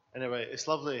Anyway, it's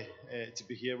lovely to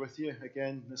be here with you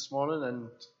again this morning, and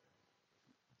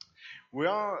we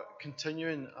are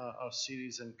continuing our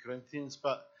series in Corinthians,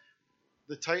 but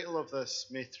the title of this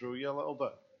may throw you a little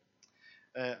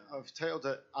bit. I've titled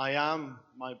it, I Am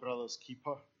My Brother's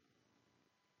Keeper.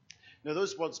 Now,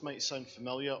 those words might sound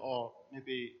familiar or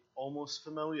maybe almost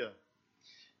familiar.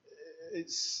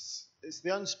 It's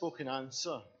the unspoken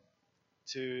answer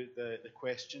to the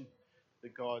question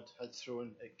that God had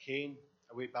thrown at Cain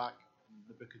way back in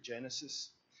the book of Genesis.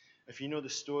 If you know the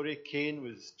story, Cain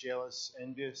was jealous,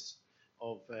 envious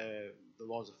of the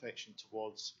Lord's affection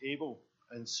towards Abel,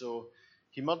 and so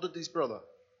he murdered his brother.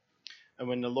 And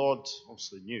when the Lord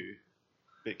obviously knew,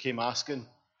 but came asking,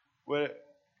 where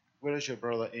is your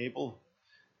brother Abel?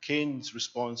 Cain's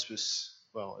response was,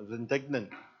 it was indignant.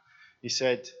 He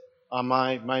said, am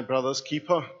I my brother's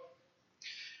keeper?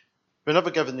 We're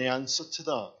never given the answer to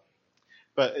that,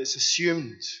 but it's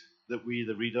assumed that we,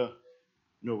 the reader,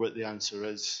 know what the answer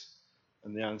is.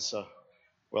 And the answer,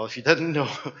 well, if you didn't know,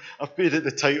 I've made it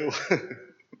the title.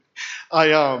 I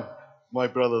am my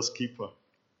brother's keeper.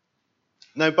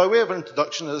 Now, by way of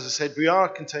introduction, as I said, we are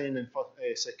continuing in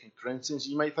 2 Corinthians.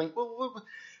 You might think, well,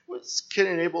 what's Cain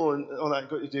and Abel and all that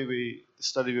got to do with the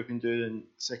study we've been doing in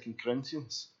 2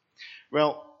 Corinthians?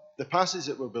 Well, the passage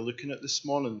that we'll be looking at this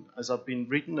morning, as I've been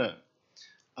reading it,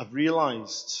 I've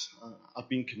realised, I've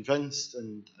been convinced,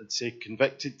 and I'd say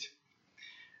convicted,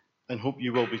 and hope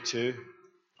you will be too,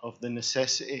 of the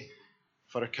necessity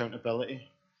for accountability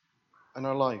in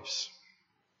our lives.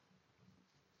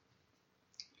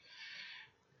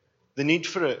 The need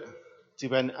for it to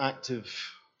be an active,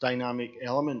 dynamic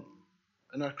element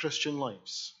in our Christian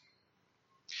lives,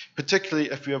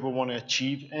 particularly if we ever want to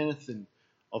achieve anything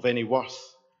of any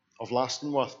worth, of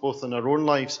lasting worth, both in our own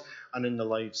lives and in the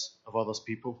lives of others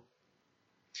people.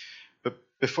 But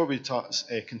before we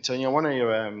continue, I want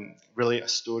to relate a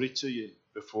story to you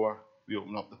before we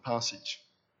open up the passage.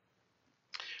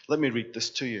 Let me read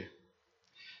this to you.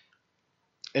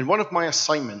 In one of my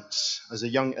assignments as a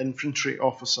young infantry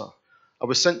officer, I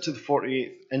was sent to the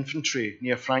 48th Infantry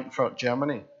near Frankfurt,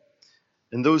 Germany.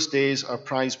 In those days, our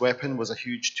prize weapon was a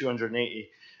huge 280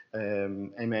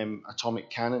 mm atomic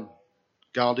cannon,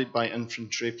 guarded by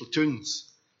infantry platoons.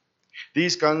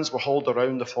 These guns were hauled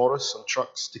around the forests on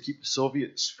trucks to keep the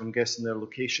Soviets from guessing their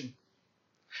location.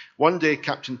 One day,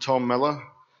 Captain Tom Miller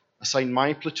assigned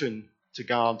my platoon to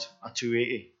guard a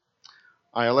 280.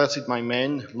 I alerted my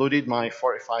men, loaded my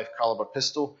 .45 caliber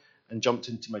pistol, and jumped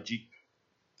into my Jeep.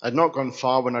 I'd not gone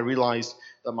far when I realised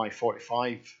that my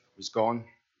 .45 was gone.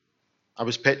 I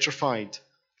was petrified.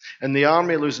 In the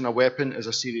army, losing a weapon is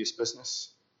a serious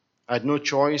business. I had no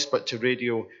choice but to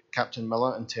radio Captain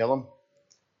Miller and tell him.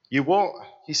 You what?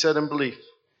 He said in belief.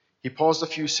 He paused a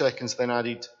few seconds, then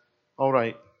added, all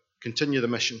right, continue the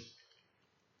mission.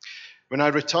 When I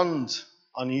returned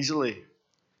uneasily,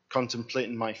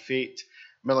 contemplating my fate,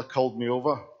 Miller called me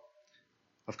over.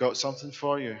 I've got something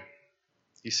for you,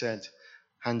 he said,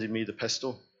 handing me the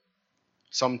pistol.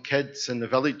 Some kids in the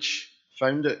village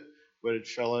found it where it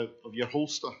fell out of your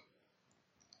holster.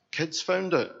 Kids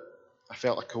found it? I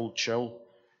felt a cold chill.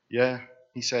 Yeah,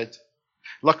 he said.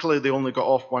 Luckily, they only got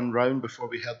off one round before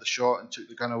we heard the shot and took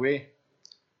the gun away.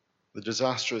 The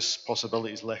disastrous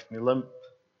possibilities left me limp.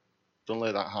 Don't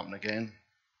let that happen again.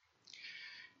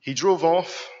 He drove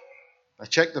off. I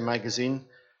checked the magazine,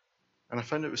 and I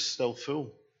found it was still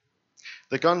full.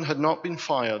 The gun had not been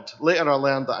fired. Later, I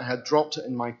learned that I had dropped it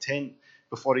in my tent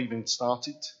before it even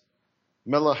started.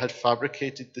 Miller had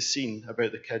fabricated the scene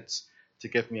about the kids to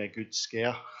give me a good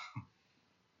scare.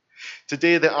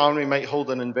 Today, the army might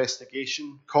hold an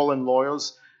investigation, call in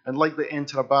lawyers, and likely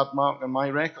enter a bad mark on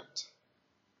my record.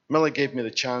 Miller gave me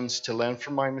the chance to learn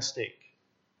from my mistake.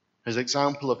 His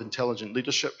example of intelligent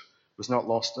leadership was not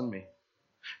lost on me.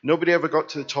 Nobody ever got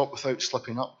to the top without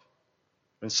slipping up.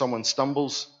 When someone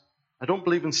stumbles, I don't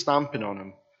believe in stamping on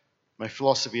him. My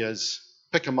philosophy is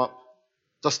pick them up,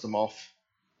 dust them off,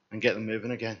 and get them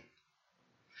moving again.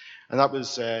 And that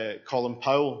was Colin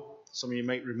Powell. Some of you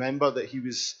might remember that he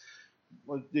was,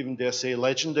 I even dare say,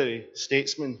 legendary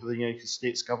statesman of the United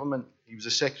States government. He was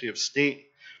a Secretary of State,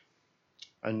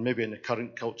 and maybe in the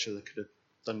current culture they could have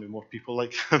done with more people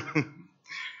like him.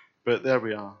 But there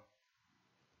we are.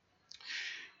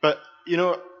 But,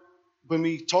 when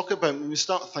we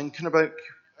start thinking about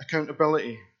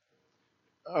accountability,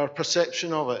 our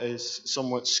perception of it is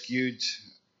somewhat skewed,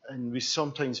 and we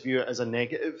sometimes view it as a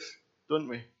negative, don't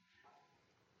we?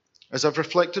 As I've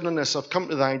reflected on this, I've come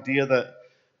to the idea that,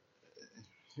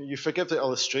 you forgive the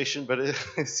illustration, but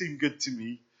it seemed good to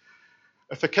me.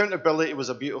 If accountability was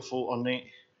a beautiful, ornate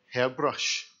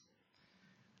hairbrush,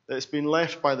 that's been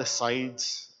left by the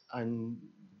sides and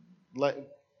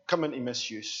come into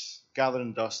misuse,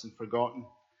 gathering dust and forgotten.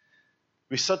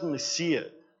 We suddenly see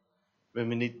it when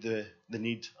we need the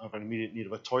immediate need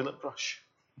of a toilet brush.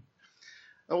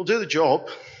 It will do the job,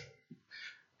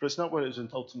 but it's not what it was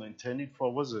ultimately intended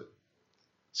for, was it?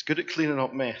 It's good at cleaning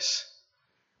up mess,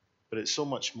 but it's so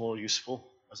much more useful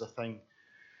as a thing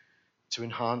to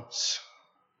enhance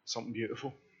something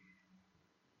beautiful.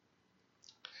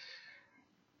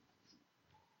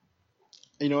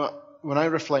 You know, when I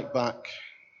reflect back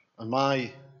on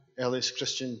my earliest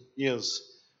Christian years,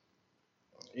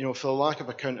 you know, for the lack of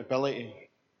accountability,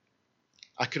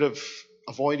 I could have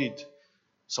avoided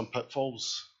some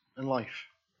pitfalls in life.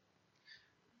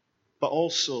 But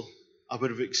also, I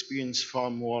would have experienced far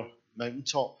more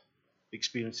mountaintop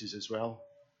experiences as well,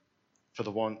 for the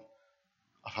want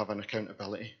of having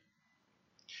accountability.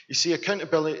 You see,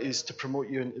 accountability is to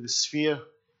promote you into the sphere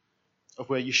of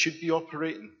where you should be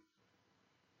operating,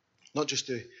 not just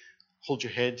to hold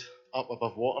your head up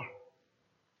above water.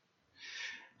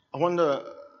 I wonder,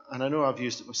 and I know I've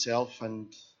used it myself, and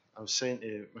I was saying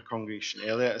to my congregation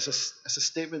earlier, it's a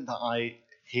statement that I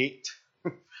hate.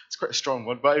 It's quite a strong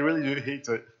word, but I really do hate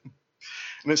it.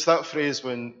 And it's that phrase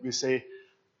when we say,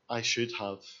 I should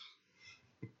have,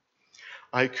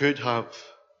 I could have,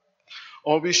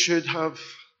 or we should have,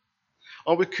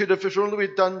 or we could have, if only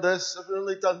we'd done this, if we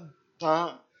only done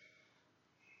that.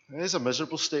 It is a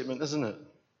miserable statement, isn't it?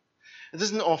 It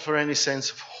doesn't offer any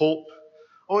sense of hope.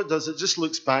 All it does, it just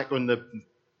looks back on the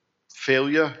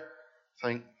failure,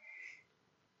 think,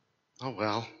 oh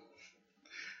well.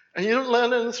 And you don't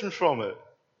learn anything from it.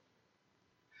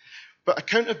 But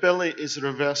accountability is the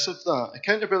reverse of that.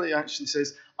 Accountability actually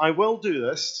says, I will do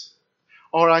this,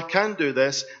 or I can do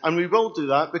this, and we will do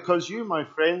that because you, my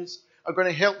friends, are going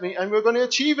to help me and we're going to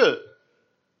achieve it.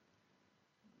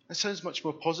 It sounds much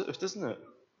more positive, doesn't it?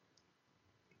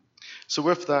 So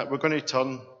with that, we're going to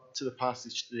turn to the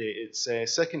passage today. It's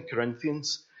 2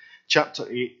 Corinthians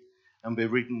chapter 8, and we're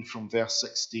reading from verse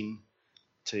 16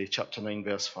 to chapter 9,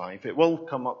 verse 5. It will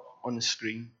come up on the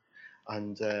screen,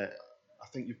 and I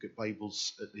think you've got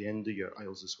Bibles at the end of your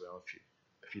aisles as well,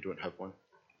 if you don't have one.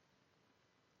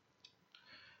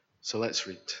 So let's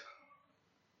read.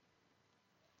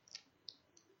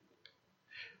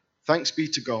 Thanks be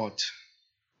to God,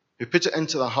 who put it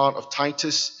into the heart of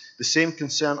Titus the same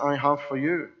concern I have for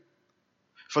you.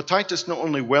 For Titus not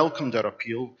only welcomed our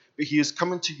appeal, but he is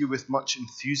coming to you with much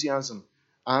enthusiasm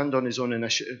and on his own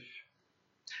initiative.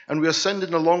 And we are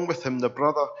sending along with him the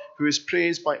brother who is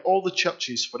praised by all the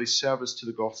churches for his service to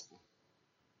the gospel.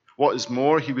 What is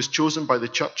more, he was chosen by the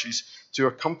churches to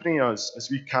accompany us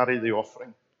as we carry the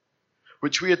offering,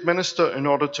 which we administer in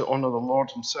order to honour the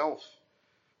Lord himself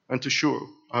and to show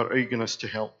our eagerness to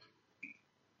help.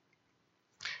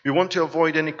 We want to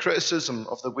avoid any criticism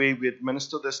of the way we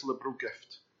administer this liberal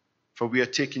gift, for we are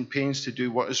taking pains to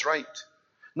do what is right,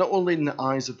 not only in the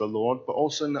eyes of the Lord, but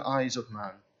also in the eyes of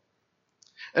man.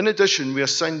 In addition, we are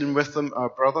sending with them our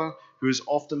brother, who has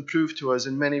often proved to us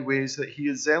in many ways that he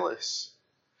is zealous,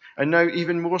 and now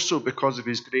even more so because of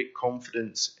his great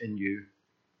confidence in you.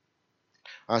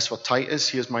 As for Titus,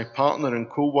 he is my partner and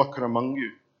co-worker among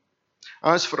you.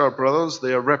 As for our brothers,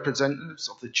 they are representatives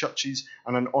of the churches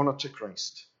and an honour to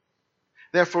Christ.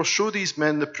 Therefore, show these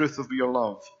men the proof of your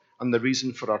love and the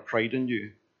reason for our pride in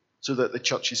you, so that the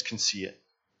churches can see it.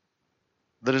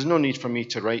 There is no need for me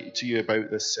to write to you about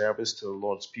this service to the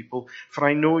Lord's people, for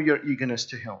I know your eagerness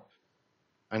to help.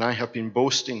 And I have been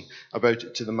boasting about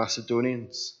it to the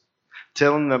Macedonians,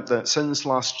 telling them that since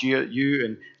last year you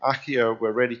and Achaia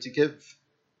were ready to give,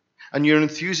 and your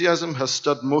enthusiasm has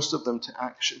stirred most of them to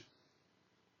action.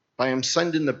 I am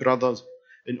sending the brothers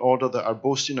in order that our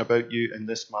boasting about you in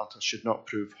this matter should not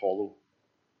prove hollow,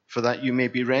 for that you may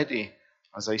be ready,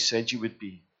 as I said you would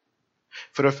be.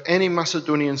 For if any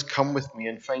Macedonians come with me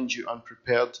and find you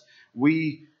unprepared,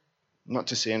 we, not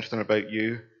to say anything about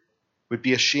you, would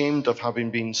be ashamed of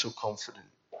having been so confident.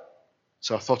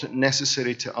 So I thought it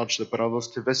necessary to urge the brothers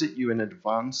to visit you in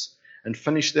advance and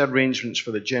finish the arrangements for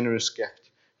the generous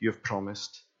gift you have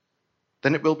promised.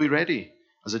 Then it will be ready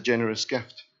as a generous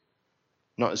gift,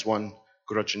 not as one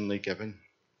grudgingly given.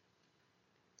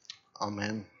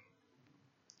 Amen.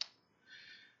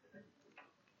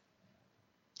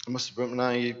 I must admit, when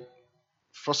I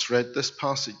first read this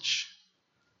passage,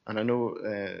 and I know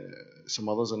some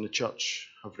others in the church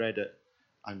have read it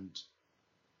and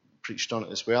preached on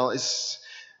it as well,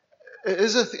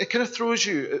 it kind of throws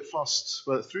you at first.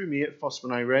 Well, it threw me at first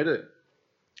when I read it.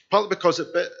 Partly because it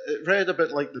read a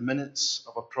bit like the minutes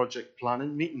of a project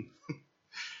planning meeting.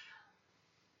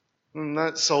 And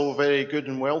that's all very good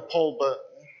and well, Paul, but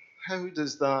how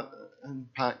does that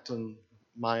impact on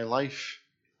my life?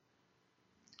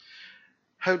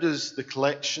 How does the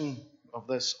collection of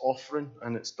this offering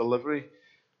and its delivery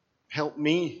help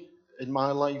me in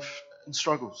my life and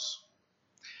struggles?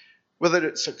 Whether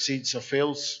it succeeds or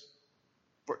fails,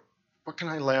 what can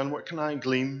I learn? What can I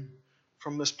glean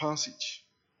from this passage?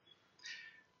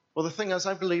 Well, the thing is,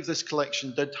 I believe this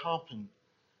collection did happen,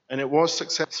 and it was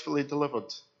successfully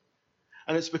delivered.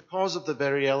 And it's because of the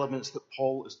very elements that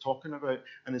Paul is talking about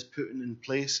and is putting in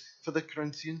place for the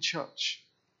Corinthian church.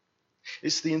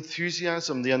 It's the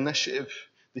enthusiasm, the initiative,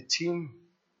 the team.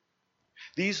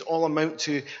 These all amount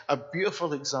to a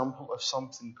beautiful example of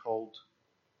something called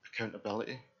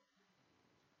accountability.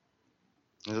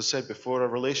 As I said before, our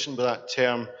relation with that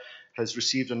term has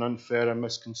received an unfair and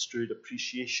misconstrued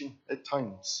appreciation at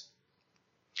times.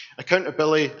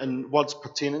 Accountability and words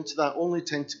pertaining to that only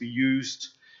tend to be used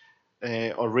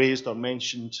or raised or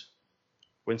mentioned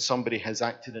when somebody has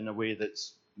acted in a way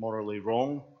that's morally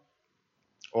wrong,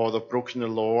 or they've broken the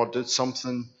law or did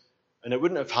something, and it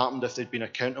wouldn't have happened if they'd been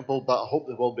accountable, but I hope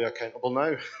they will be accountable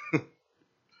now.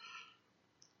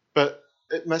 But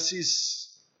it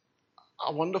misses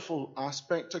a wonderful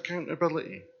aspect of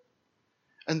accountability,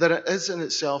 and that it is in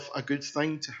itself a good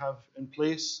thing to have in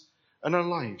place in our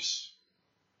lives.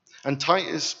 And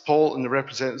Titus, Paul, and the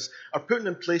representatives are putting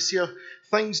in place here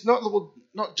things not that will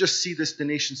not just see this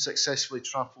nation successfully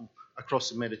travel across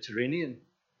the Mediterranean.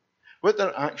 What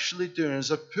they're actually doing is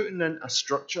they're putting in a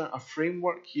structure, a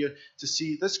framework here to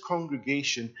see this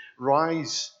congregation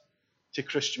rise to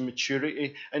Christian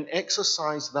maturity and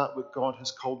exercise that what God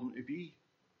has called them to be.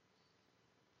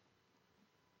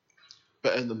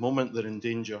 But at the moment, they're in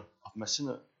danger of missing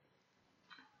it.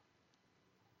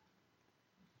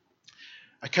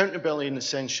 Accountability, in a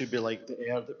sense, should be like the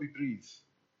air that we breathe.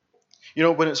 You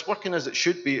know, when it's working as it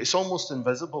should be, it's almost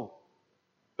invisible,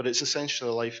 but it's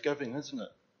essentially life-giving, isn't it?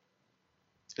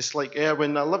 It's like air.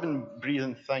 When a living,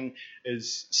 breathing thing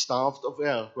is starved of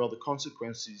air, well, the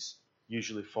consequences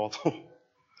usually follow.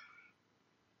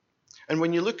 And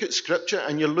when you look at Scripture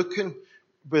and you're looking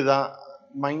with that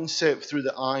mindset through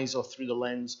the eyes or through the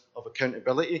lens of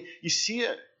accountability, you see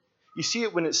it. You see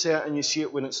it when it's there and you see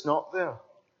it when it's not there.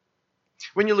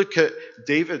 When you look at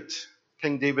David,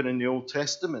 King David in the Old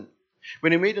Testament,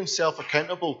 when he made himself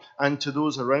accountable and to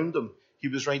those around him, he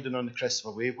was riding on the crest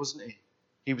of a wave, wasn't he?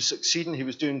 He was succeeding, he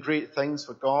was doing great things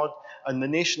for God, and the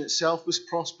nation itself was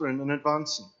prospering and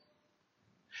advancing.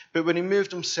 But when he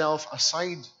moved himself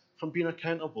aside from being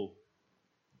accountable,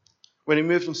 when he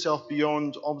moved himself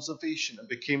beyond observation and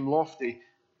became lofty,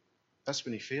 that's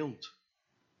when he failed.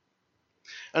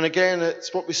 And again,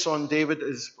 it's what we saw in David,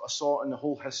 is I saw in the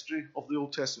whole history of the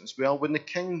Old Testament as well, when the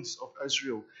kings of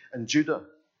Israel and Judah,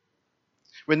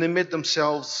 when they made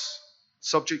themselves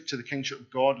subject to the kingship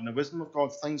of God and the wisdom of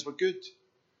God, things were good.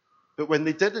 But when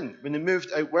they didn't, when they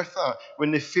moved out with that,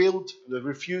 when they failed, they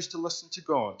refused to listen to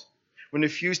God, when they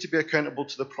refused to be accountable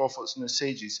to the prophets and the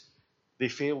sages, they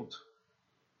failed.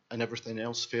 And everything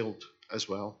else failed as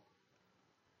well.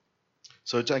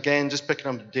 So again, just picking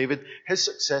up David, his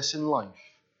success in life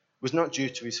was not due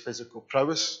to his physical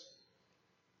prowess.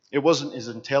 It wasn't his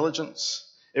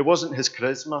intelligence. It wasn't his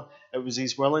charisma. It was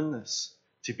his willingness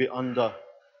to be under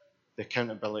the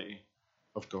accountability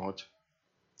of God.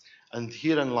 And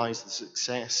herein lies the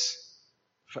success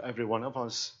for every one of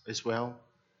us as well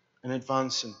in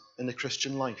advancing in the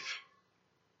Christian life.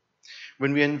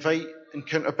 When we invite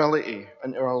accountability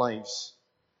into our lives,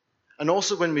 and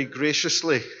also when we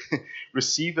graciously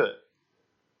receive it,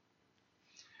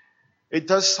 it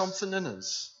does something in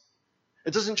us.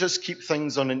 It doesn't just keep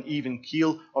things on an even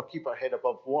keel or keep our head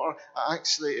above water.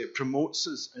 Actually, it promotes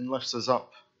us and lifts us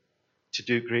up to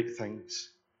do great things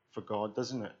for God,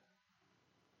 doesn't it?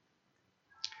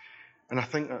 And I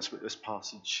think that's what this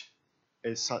passage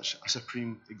is such a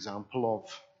supreme example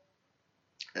of.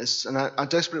 And I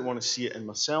desperately want to see it in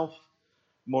myself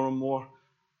more and more,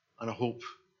 and I hope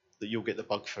that you'll get the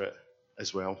bug for it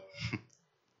as well.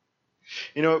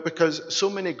 You know, because so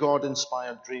many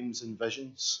God-inspired dreams and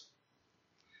visions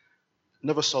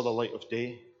never saw the light of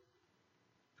day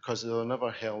because they were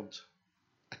never held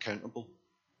accountable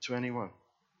to anyone.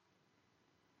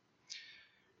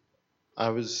 I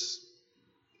was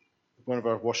one of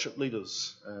our worship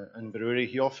leaders in Brewery.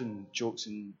 He often jokes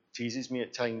and teases me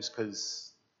at times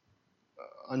because,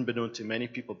 unbeknown to many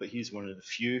people, but he's one of the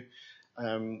few,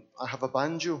 I have a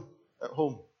banjo at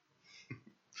home.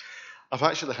 I've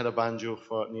actually had a banjo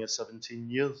for near 17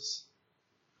 years.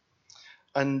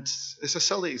 And it's a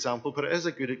silly example, but it is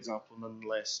a good example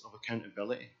nonetheless of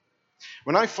accountability.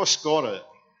 When I first got it,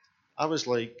 I was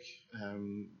like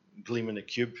gleaming a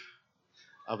cube.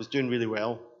 I was doing really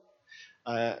well.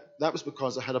 That was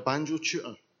because I had a banjo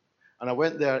tutor. And I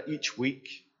went there each week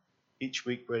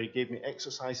where he gave me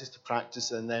exercises to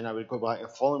practice, and then I would go back the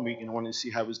following week and I wanted to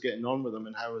see how I was getting on with him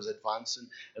and how I was advancing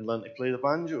and learning to play the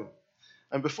banjo.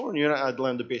 And before I knew it, I'd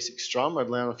learned the basic strum, I'd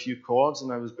learned a few chords,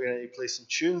 and I was beginning to play some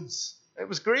tunes. It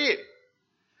was great.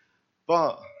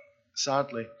 But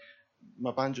sadly,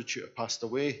 my banjo tutor passed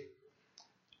away,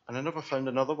 and I never found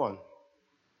another one.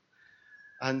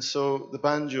 And so the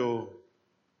banjo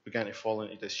began to fall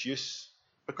into disuse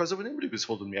because nobody was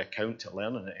holding me account to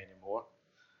learning it anymore.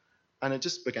 And it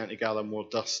just began to gather more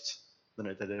dust than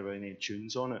it did any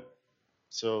tunes on it.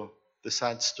 So the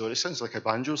sad story sounds like a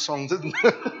banjo song, didn't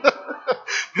it?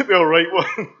 Maybe I'll write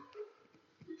one.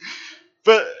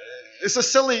 But it's a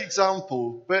silly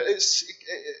example, but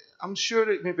I'm sure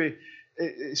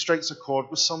it strikes a chord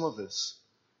with some of us.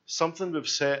 Something we've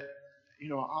said,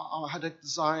 I had a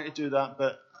desire to do that,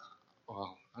 but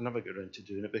I never got around to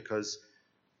doing it because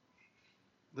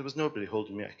there was nobody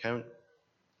holding me account.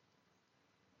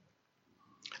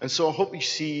 And so I hope you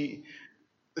see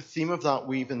the theme of that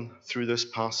weaving through this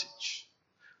passage.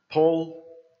 Paul,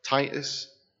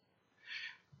 Titus,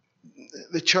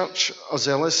 the church are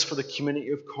zealous for the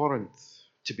community of Corinth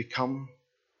to become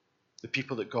the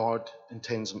people that God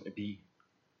intends them to be.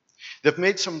 They've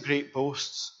made some great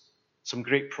boasts, some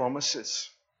great promises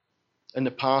in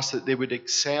the past that they would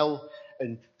excel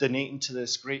in donating to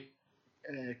this great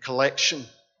collection.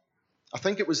 I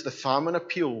think it was the famine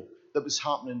appeal that was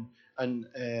happening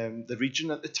in the region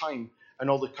at the time, and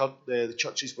all the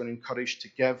churches were encouraged to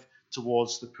give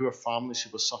towards the poor families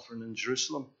who were suffering in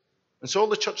Jerusalem. And so all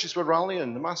the churches were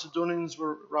rallying. The Macedonians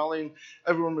were rallying.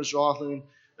 Everyone was rallying.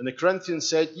 And the Corinthians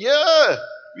said, yeah,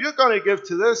 we're going to give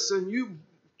to this, and you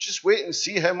just wait and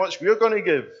see how much we're going to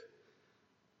give.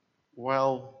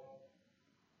 Well,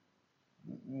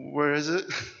 where is it?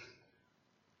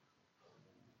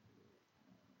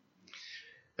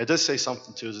 It does say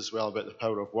something to us as well about the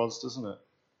power of words, doesn't it?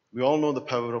 We all know the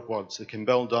power of words. They can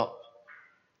build up,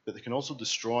 but they can also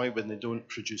destroy when they don't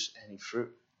produce any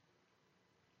fruit.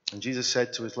 And Jesus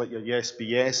said to us, let your yes be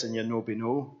yes and your no be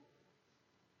no.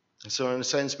 And so in a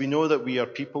sense, we know that we are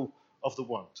people of the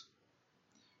word,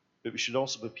 but we should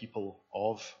also be people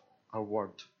of our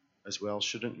word as well,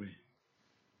 shouldn't we?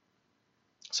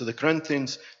 So the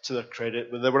Corinthians, to their credit,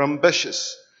 they were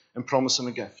ambitious in promising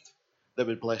a gift that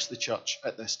would bless the church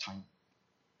at this time.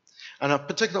 And I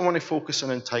particularly want to focus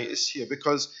on in Titus here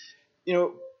because,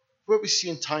 what we see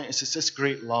in Titus is this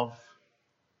great love.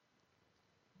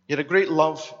 He had a great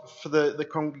love for the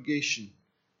congregation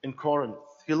in Corinth.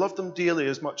 He loved them dearly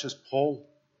as much as Paul.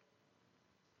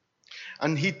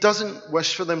 And he doesn't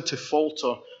wish for them to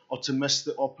falter or to miss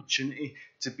the opportunity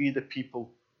to be the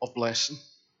people of blessing.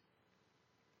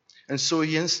 And so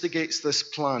he instigates this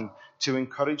plan to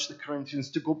encourage the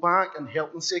Corinthians to go back and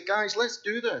help and say, guys, let's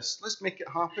do this. Let's make it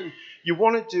happen. You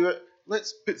want to do it.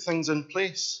 Let's put things in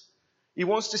place. He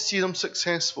wants to see them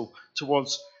successful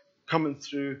towards coming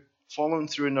through, following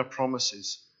through in their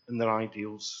promises and their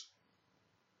ideals.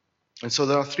 And so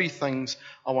there are three things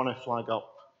I want to flag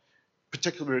up,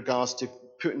 particularly with regards to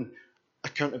putting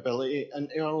accountability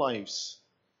into our lives.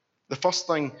 The first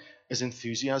thing is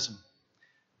enthusiasm.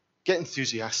 Get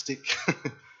enthusiastic.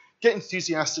 Get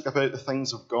enthusiastic about the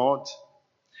things of God.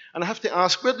 And I have to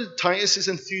ask, where did Titus's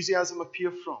enthusiasm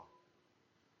appear from?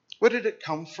 Where did it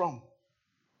come from?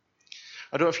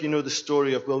 I don't know if you know the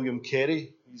story of William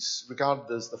Carey. He's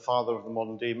regarded as the father of the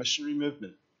modern day missionary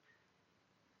movement.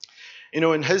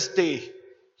 In his day,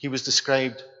 he was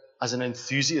described as an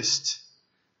enthusiast.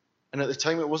 And at the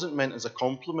time, it wasn't meant as a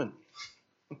compliment.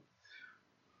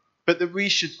 But that we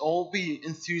should all be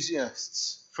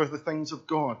enthusiasts for the things of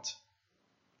God.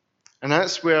 And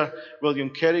that's where William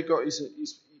Carey got his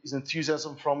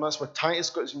enthusiasm from. That's where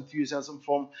Titus got his enthusiasm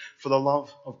from, for the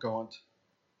love of God.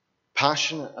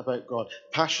 Passionate about God.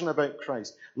 Passionate about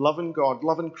Christ. Loving God,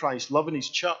 loving Christ, loving his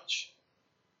church.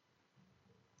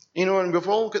 And we've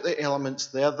all got the elements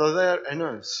there. They're there in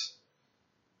us.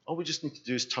 All we just need to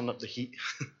do is turn up the heat.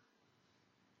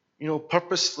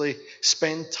 Purposefully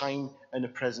spend time in the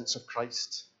presence of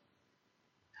Christ.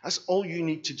 That's all you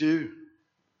need to do.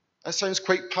 That sounds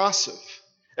quite passive.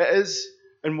 It is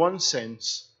in one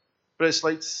sense, but it's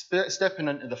like stepping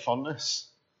into the furnace.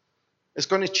 It's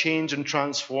going to change and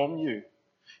transform you.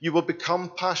 You will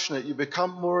become passionate. You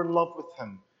become more in love with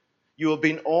him. You will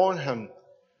be on him.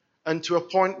 And to a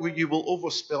point where you will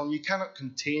overspill and you cannot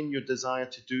contain your desire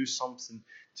to do something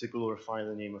to glorify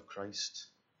the name of Christ.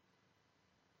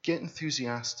 Get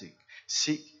enthusiastic.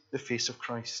 Seek the face of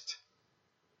Christ.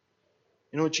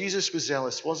 Jesus was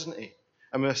zealous, wasn't he?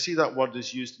 I mean, I see that word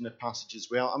is used in the passage as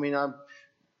well. I mean,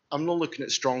 I'm not looking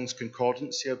at Strong's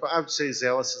Concordance here, but I would say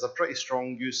zealous is a pretty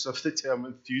strong use of the term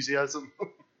enthusiasm.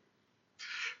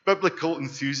 Biblical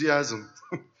enthusiasm.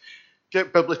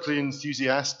 Get biblically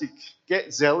enthusiastic.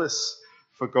 Get zealous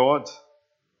for God.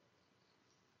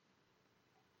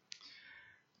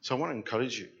 So I want to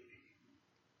encourage you.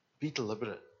 Be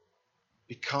deliberate.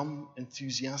 Become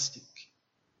enthusiastic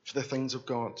for the things of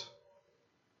God.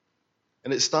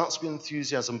 And it starts with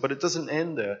enthusiasm, but it doesn't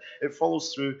end there. It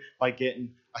follows through by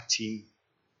getting a team.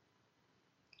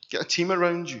 Get a team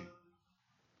around you.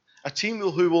 A team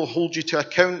who will hold you to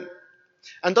account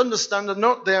and understand they're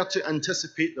not there to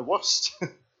anticipate the worst.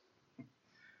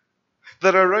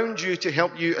 They're around you to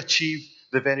help you achieve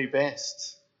the very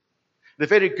best. The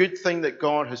very good thing that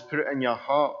God has put it in your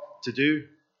heart to do.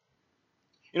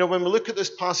 You know, when we look at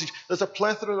this passage, there's a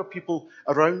plethora of people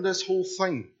around this whole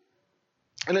thing.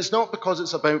 And it's not because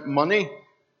it's about money.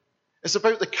 It's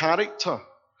about the character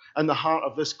and the heart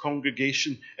of this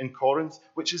congregation in Corinth,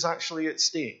 which is actually at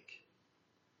stake.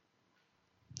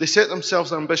 They set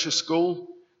themselves an ambitious goal.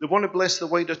 They want to bless the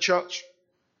wider church.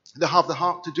 They have the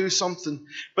heart to do something,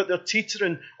 but they're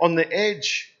teetering on the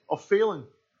edge of failing.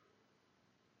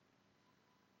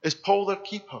 Is Paul their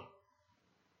keeper?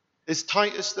 Is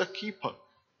Titus their keeper?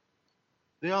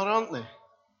 They are, aren't they?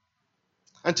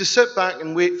 And to sit back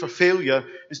and wait for failure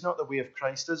is not the way of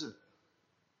Christ, is it?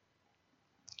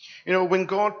 You know, when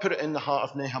God put it in the heart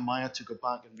of Nehemiah to go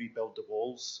back and rebuild the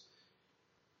walls,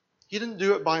 he didn't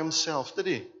do it by himself, did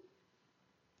he?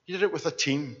 He did it with a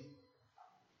team.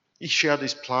 He shared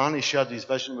his plan, he shared his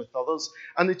vision with others,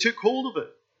 and they took hold of it.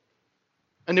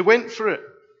 And they went for it.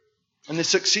 And they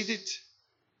succeeded.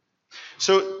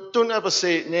 So don't ever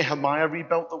say Nehemiah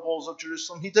rebuilt the walls of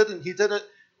Jerusalem. He didn't. He did it,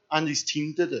 and his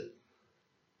team did it.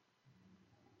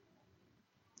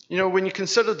 You know, when you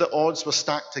consider the odds were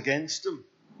stacked against him,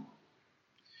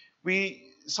 we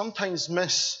sometimes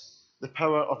miss the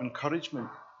power of encouragement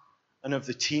and of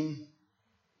the team.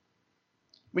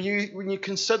 When you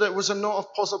consider, was there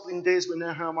not possibly in days when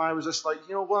Nehemiah was just like,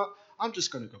 you know what, I'm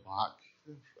just going to go back.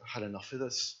 I've had enough of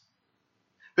this.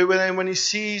 But when he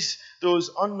sees those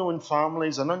unknown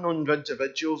families and unknown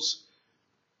individuals,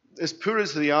 as poor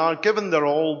as they are, given their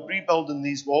all, rebuilding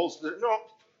these walls,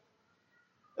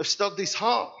 have stirred his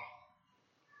heart.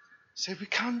 Say, we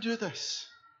can do this.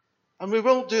 And we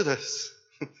will do this.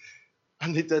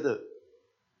 And they did it.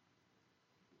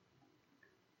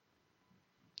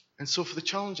 And so for the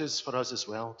challenge is for us as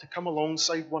well, to come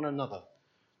alongside one another.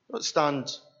 Not stand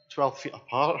 12 feet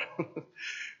apart,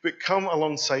 but come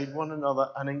alongside one another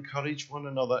and encourage one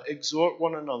another, exhort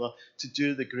one another to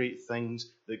do the great things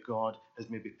that God has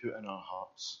maybe put in our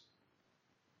hearts.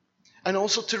 And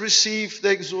also to receive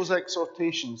those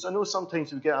exhortations. I know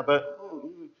sometimes we get a bit,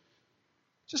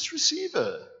 just receive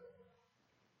it.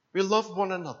 We love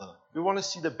one another. We want to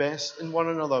see the best in one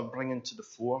another and bring into the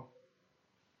fore.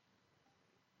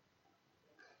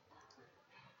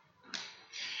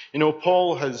 You know,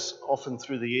 Paul has often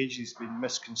through the ages been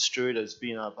misconstrued as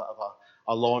being a bit of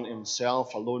a lone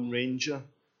himself, a lone ranger.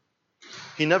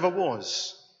 He never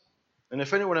was. And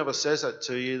if anyone ever says that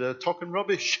to you, they're talking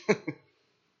rubbish.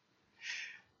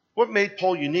 What made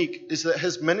Paul unique is that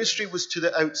his ministry was to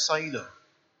the outsider.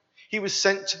 He was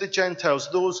sent to the Gentiles,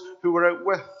 those who were out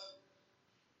with.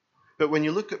 But when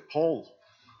you look at Paul,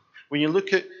 when you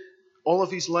look at all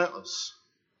of his letters,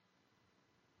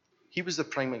 he was the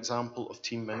prime example of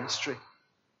team ministry.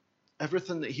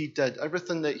 Everything that he did,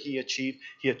 everything that he achieved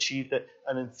it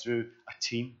in and through a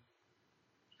team.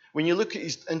 When you look at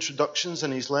his introductions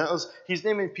and his letters, he's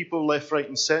naming people left, right,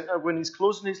 and centre. When he's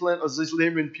closing his letters, he's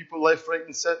naming people left, right,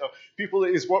 and centre. People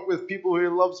that he's worked with, people who he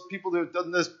loves, people who have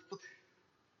done this.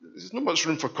 There's not much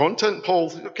room for content,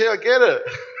 Paul. Okay, I get it.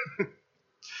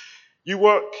 You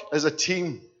work as a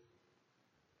team.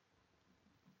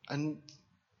 And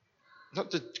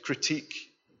not to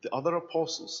critique the other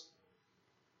apostles,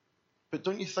 but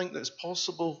don't you think that it's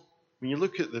possible, when you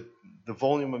look at the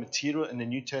volume of material in the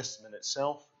New Testament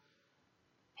itself,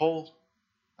 Paul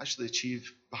actually achieved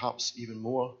perhaps even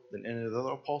more than any of the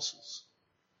other apostles?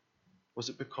 Was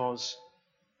it because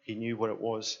he knew what it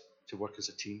was to work as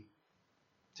a team,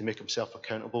 to make himself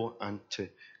accountable and to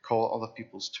call other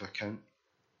peoples to account?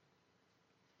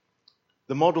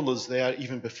 The model is there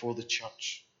even before the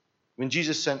church. When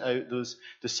Jesus sent out those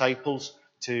disciples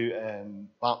to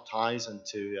baptize and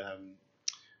to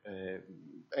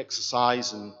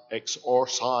exercise and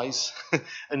exorcise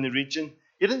in the region,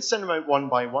 he didn't send them out one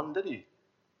by one, did he?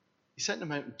 He sent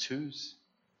them out in twos.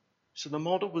 So the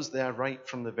model was there right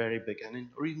from the very beginning,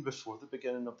 or even before the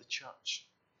beginning of the church.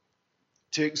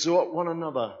 To exhort one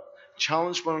another,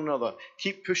 challenge one another,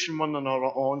 keep pushing one another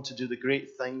on to do the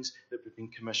great things that we've been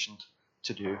commissioned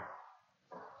to do.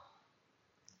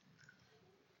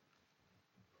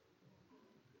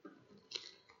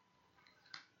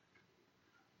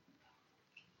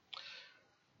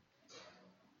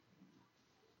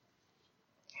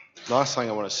 The last thing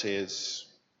I want to say is,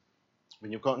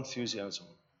 when you've got enthusiasm,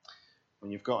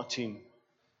 when you've got a team,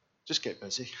 just get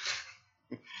busy.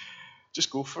 Just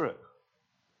go for it.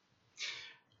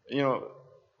 You know,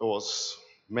 it was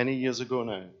many years ago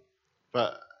now,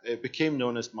 but it became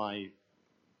known as my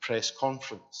press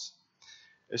conference.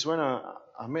 It's when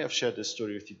I may have shared this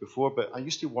story with you before, but I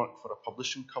used to work for a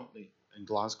publishing company in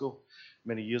Glasgow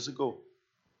many years ago.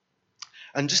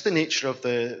 And just the nature of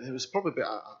it was probably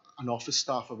about an office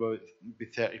staff of about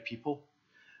maybe 30 people.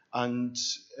 And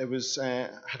it was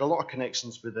had a lot of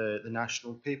connections with the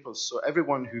national papers. So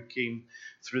everyone who came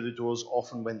through the doors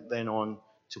often went then on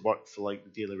to work for like the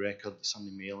Daily Record, the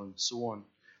Sunday Mail, and so on.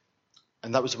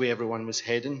 And that was the way everyone was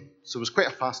heading. So it was quite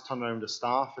a fast turnaround of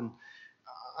staff. And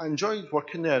I enjoyed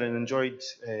working there and enjoyed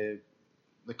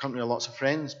the company of lots of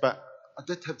friends. But I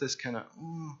did have this kind of,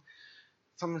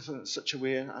 something in such a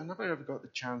way, and I never ever got the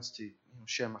chance to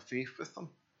share my faith with them.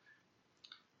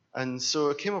 And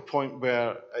so it came a point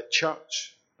where at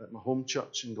church, at my home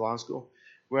church in Glasgow,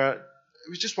 where it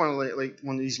was just one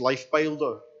of these life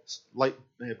Bible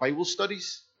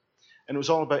studies, and it was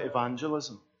all about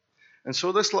evangelism. And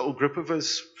so this little group of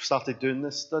us started doing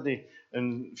this study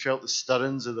and felt the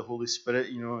stirrings of the Holy Spirit,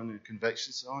 and the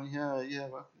convictions. Oh yeah,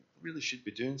 well, we really should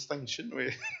be doing things, shouldn't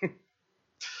we?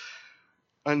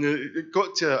 And it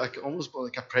got to almost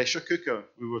like a pressure cooker.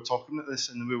 We were talking about this,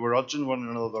 and we were urging one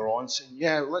another on, saying,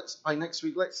 "Yeah, by next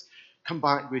week, let's come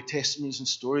back with testimonies and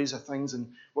stories of things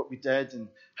and what we did and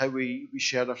how we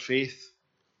shared our faith."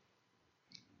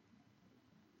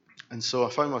 And so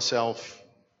I found myself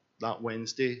that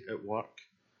Wednesday at work,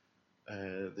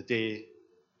 the day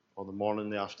or the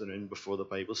morning, the afternoon before the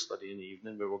Bible study in the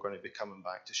evening, we were going to be coming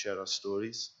back to share our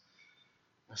stories.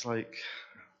 It's like,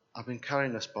 I've been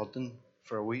carrying this burden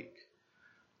for a week,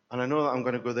 and I know that I'm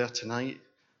going to go there tonight,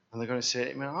 and they're going to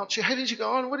say to me, "Archie, how did you get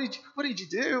on? What did you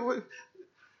do?"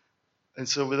 And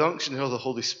so with the unction of the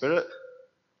Holy Spirit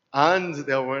and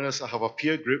the awareness I have a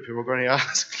peer group who were going to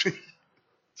ask me,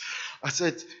 I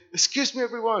said, "Excuse me,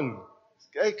 everyone,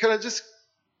 can I just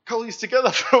call you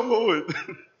together for a moment?"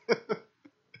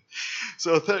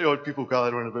 So 30 odd people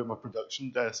gathered around about my production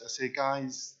desk. I say,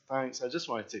 "Guys, thanks. I just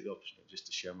want to take the opportunity just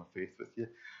to share my faith with you."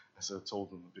 So I told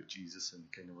them about Jesus and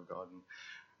kind of regarding.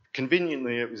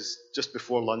 Conveniently, it was just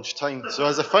before lunchtime. So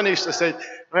as I finished, I said,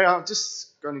 "Right, I'm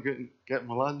just going to get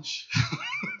my lunch."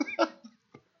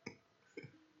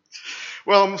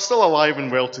 Well, I'm still alive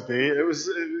and well today.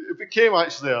 It became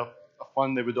actually a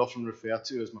fun they would often refer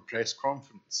to as my press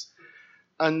conference.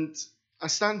 And I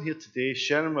stand here today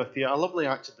sharing with you a lovely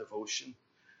act of devotion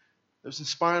that was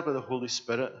inspired by the Holy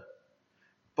Spirit.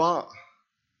 But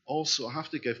also, I have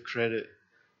to give credit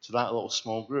to that little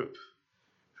small group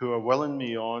who are willing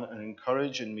me on and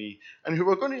encouraging me, and who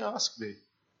are going to ask me,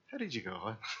 "How did you go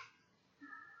on?"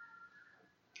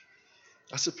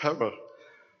 That's the power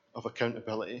of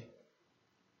accountability.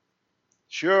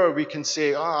 Sure, we can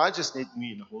say, "I just need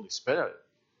me and the Holy Spirit."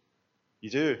 You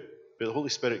do, but the Holy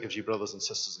Spirit gives you brothers and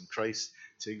sisters in Christ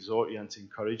to exhort you and to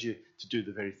encourage you to do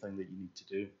the very thing that you need to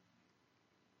do.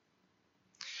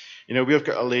 We've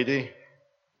got a lady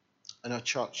in our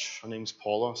church. Her name's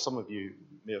Paula. Some of you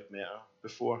may have met her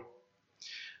before.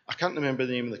 I can't remember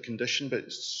the name of the condition,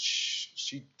 but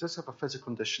she does have a physical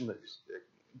condition that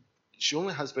she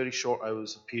only has very short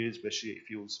hours of periods where she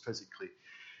feels physically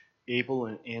able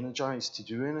and energized to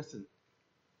do anything.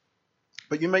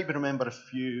 But you might remember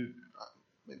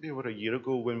maybe over a year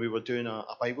ago, when we were doing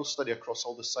a Bible study across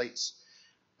all the sites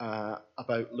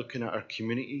about looking at our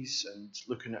communities and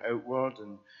looking at outward,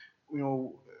 and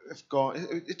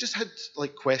it just had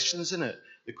like questions in it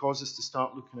that caused us to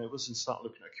start looking outwards and start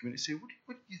looking at our community. Say,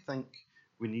 what do you think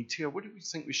we need here? What do we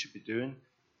think we should be doing?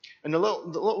 And the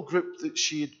little group that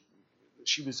she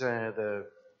was the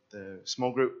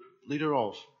small group leader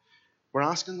of were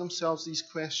asking themselves these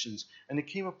questions, and they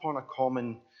came upon a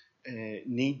common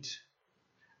need,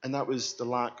 and that was the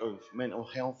lack of mental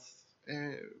health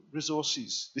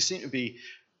resources. They seemed to be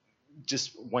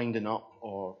just winding up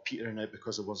or petering out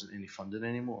because there wasn't any funding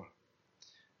anymore.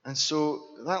 And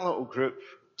so that little group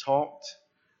talked,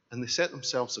 and they set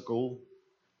themselves a goal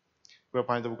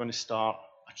whereby they were going to start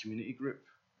a community group.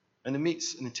 And it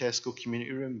meets in the Tesco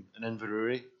community room in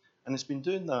Inverurie, and it's been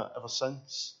doing that ever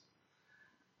since.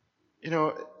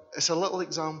 It's a little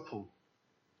example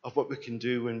of what we can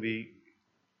do when we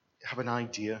have an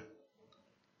idea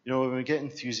You know, when we get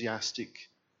enthusiastic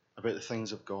about the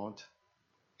things of God,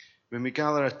 when we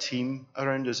gather a team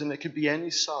around us, and it could be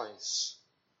any size,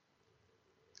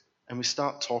 and we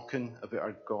start talking about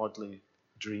our godly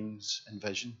dreams and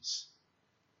visions,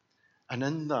 and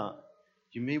in that,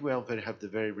 you may well have the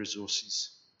very resources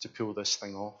to pull this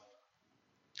thing off.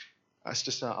 That's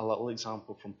just a little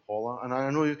example from Paula. And I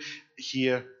know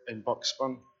here in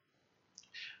Bucksburn,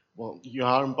 well, you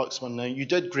are in Bucksburn now. You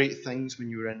did great things when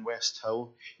you were in West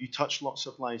Hill. You touched lots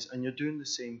of lives, and you're doing the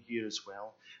same here as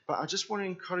well. But I just want to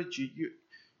encourage you,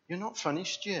 you're not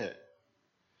finished yet.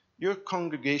 Your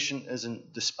congregation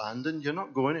isn't disbanding. You're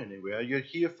not going anywhere. You're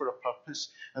here for a purpose,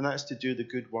 and that's to do the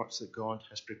good works that God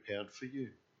has prepared for you.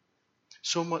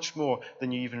 So much more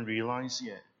than you even realise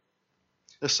yet.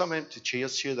 There's some empty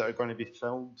chairs here that are going to be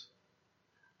filled.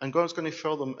 And God's going to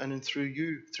fill them in and through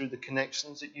you, through the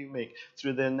connections that you make,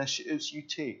 through the initiatives you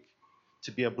take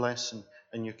to be a blessing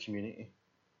in your community.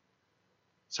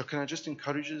 So can I just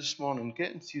encourage you this morning,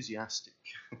 get enthusiastic.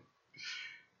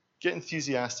 Get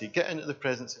enthusiastic. Get into the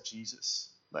presence of Jesus.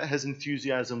 Let his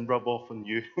enthusiasm rub off on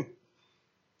you.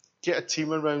 Get a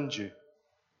team around you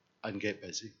and get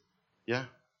busy. Yeah?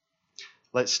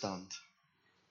 Let's stand.